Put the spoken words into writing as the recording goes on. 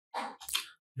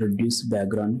Reduce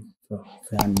background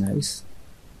fan noise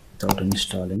without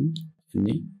installing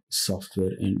any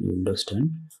software in Windows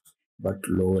 10, but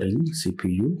lowering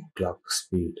CPU clock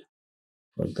speed.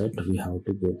 For that, we have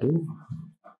to go to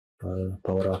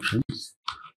power options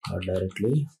or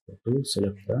directly go to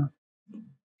select the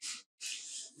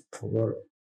power.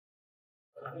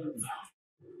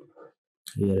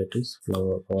 Here it is,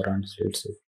 power and state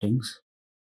settings.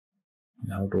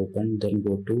 You have to open, then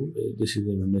go to this is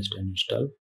the Windows 10 install.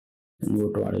 Then go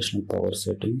to additional power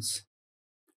settings.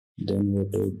 Then go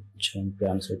to change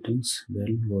fan settings.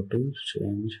 Then go to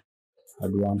change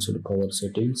advanced power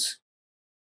settings.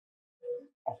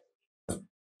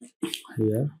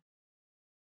 Here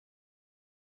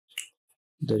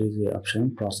there is the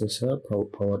option processor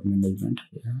power management.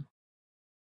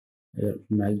 Here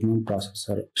maximum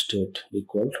processor state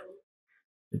equal.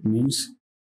 It means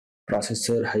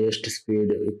processor highest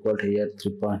speed equal to here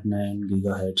 3.9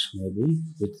 gigahertz maybe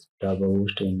with turbo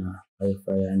boost in i5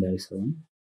 and i7.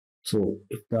 So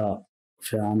if the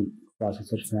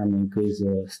processor fan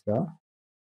increases the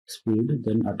speed,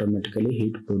 then automatically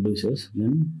heat produces.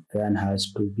 Then fan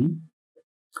has to be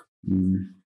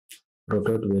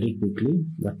rotate very quickly.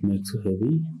 That makes a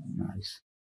heavy noise.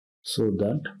 So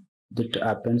that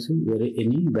happens very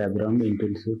any background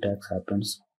intensive task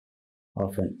happens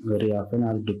often, very often,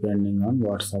 or depending on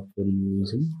what software you're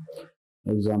using.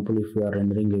 Example, if you are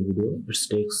rendering a video, it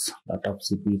takes a lot of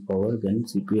CPU power, then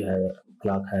CPU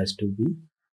clock has to be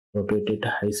rotated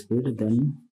at high speed,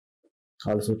 then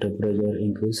also temperature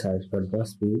increase as per the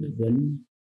speed, then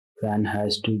fan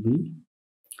has to be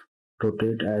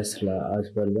rotated as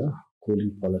per the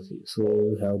cooling policy. So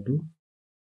we have to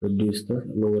reduce the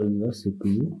lowering the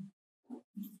CPU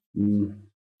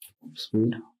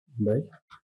speed by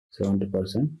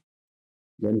 70%.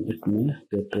 Then it may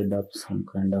get rid of some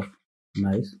kind of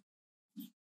noise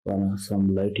for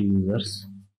some light users.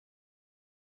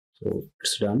 So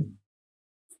it's done.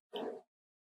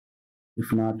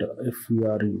 If not, if you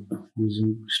are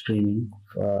using streaming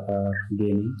or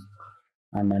gaming,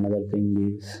 and another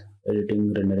thing is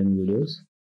editing, rendering videos,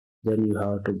 then you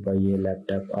have to buy a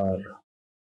laptop or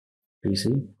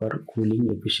PC for cooling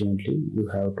efficiently. You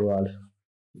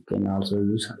can also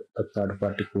use the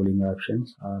third-party cooling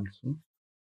options, also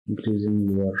increasing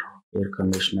your air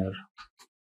conditioner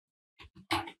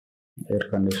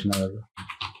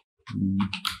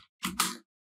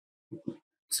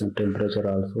some temperature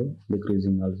also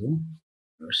decreasing also.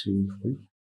 That's useful.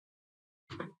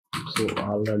 So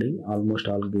already almost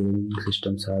all gaming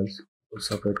systems has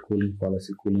separate cooling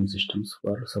policy, cooling systems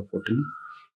for supporting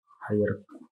higher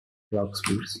clock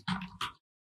speeds.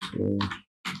 So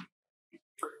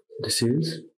this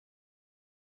is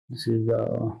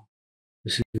the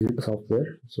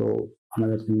software. So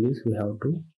another thing is we have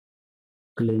to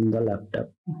clean the laptop,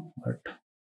 but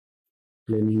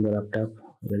cleaning the laptop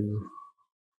will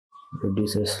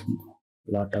reduces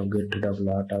get rid of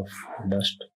lot of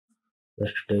dust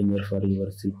danger for your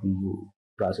CPU,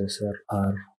 processor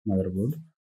or motherboard.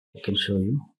 I can show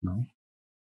you now.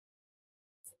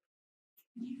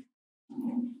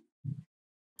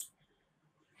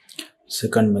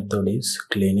 Second method is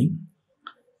cleaning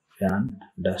fan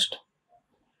dust.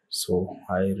 So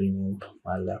I removed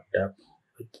my laptop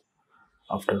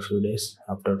after a few days,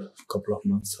 after a couple of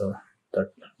months,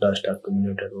 that dust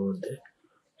accumulated over there.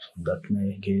 So that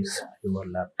may cause your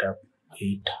laptop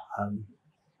heat, and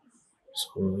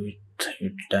so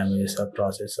it damages the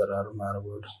processor or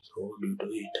motherboard. So due to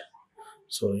heat,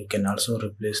 so you can also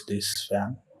replace this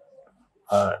fan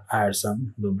or add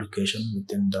some lubrication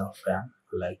within the fan,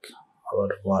 like our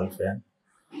wall fan.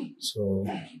 So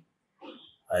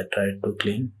I tried to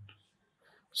clean.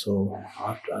 So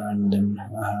after, and then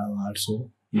I have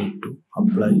also need to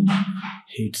apply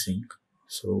heat sink.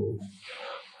 So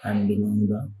and remove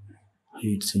the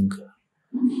heat sink.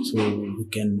 So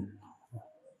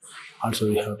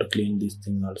we have to clean this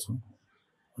thing also.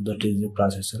 That is the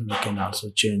processor. We can also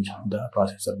change the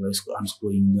processor by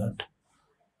unscrewing that.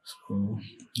 So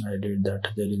I did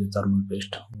that. There is a thermal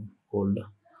paste hold.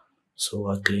 So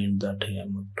I cleaned that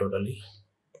totally.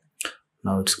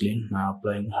 Now it's clean. Now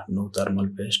applying new thermal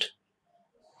paste.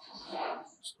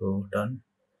 So done.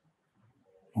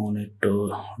 No need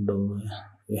to do.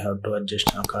 We have to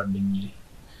adjust accordingly.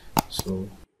 So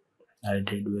I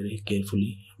did very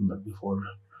carefully, but before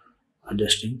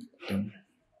adjusting, then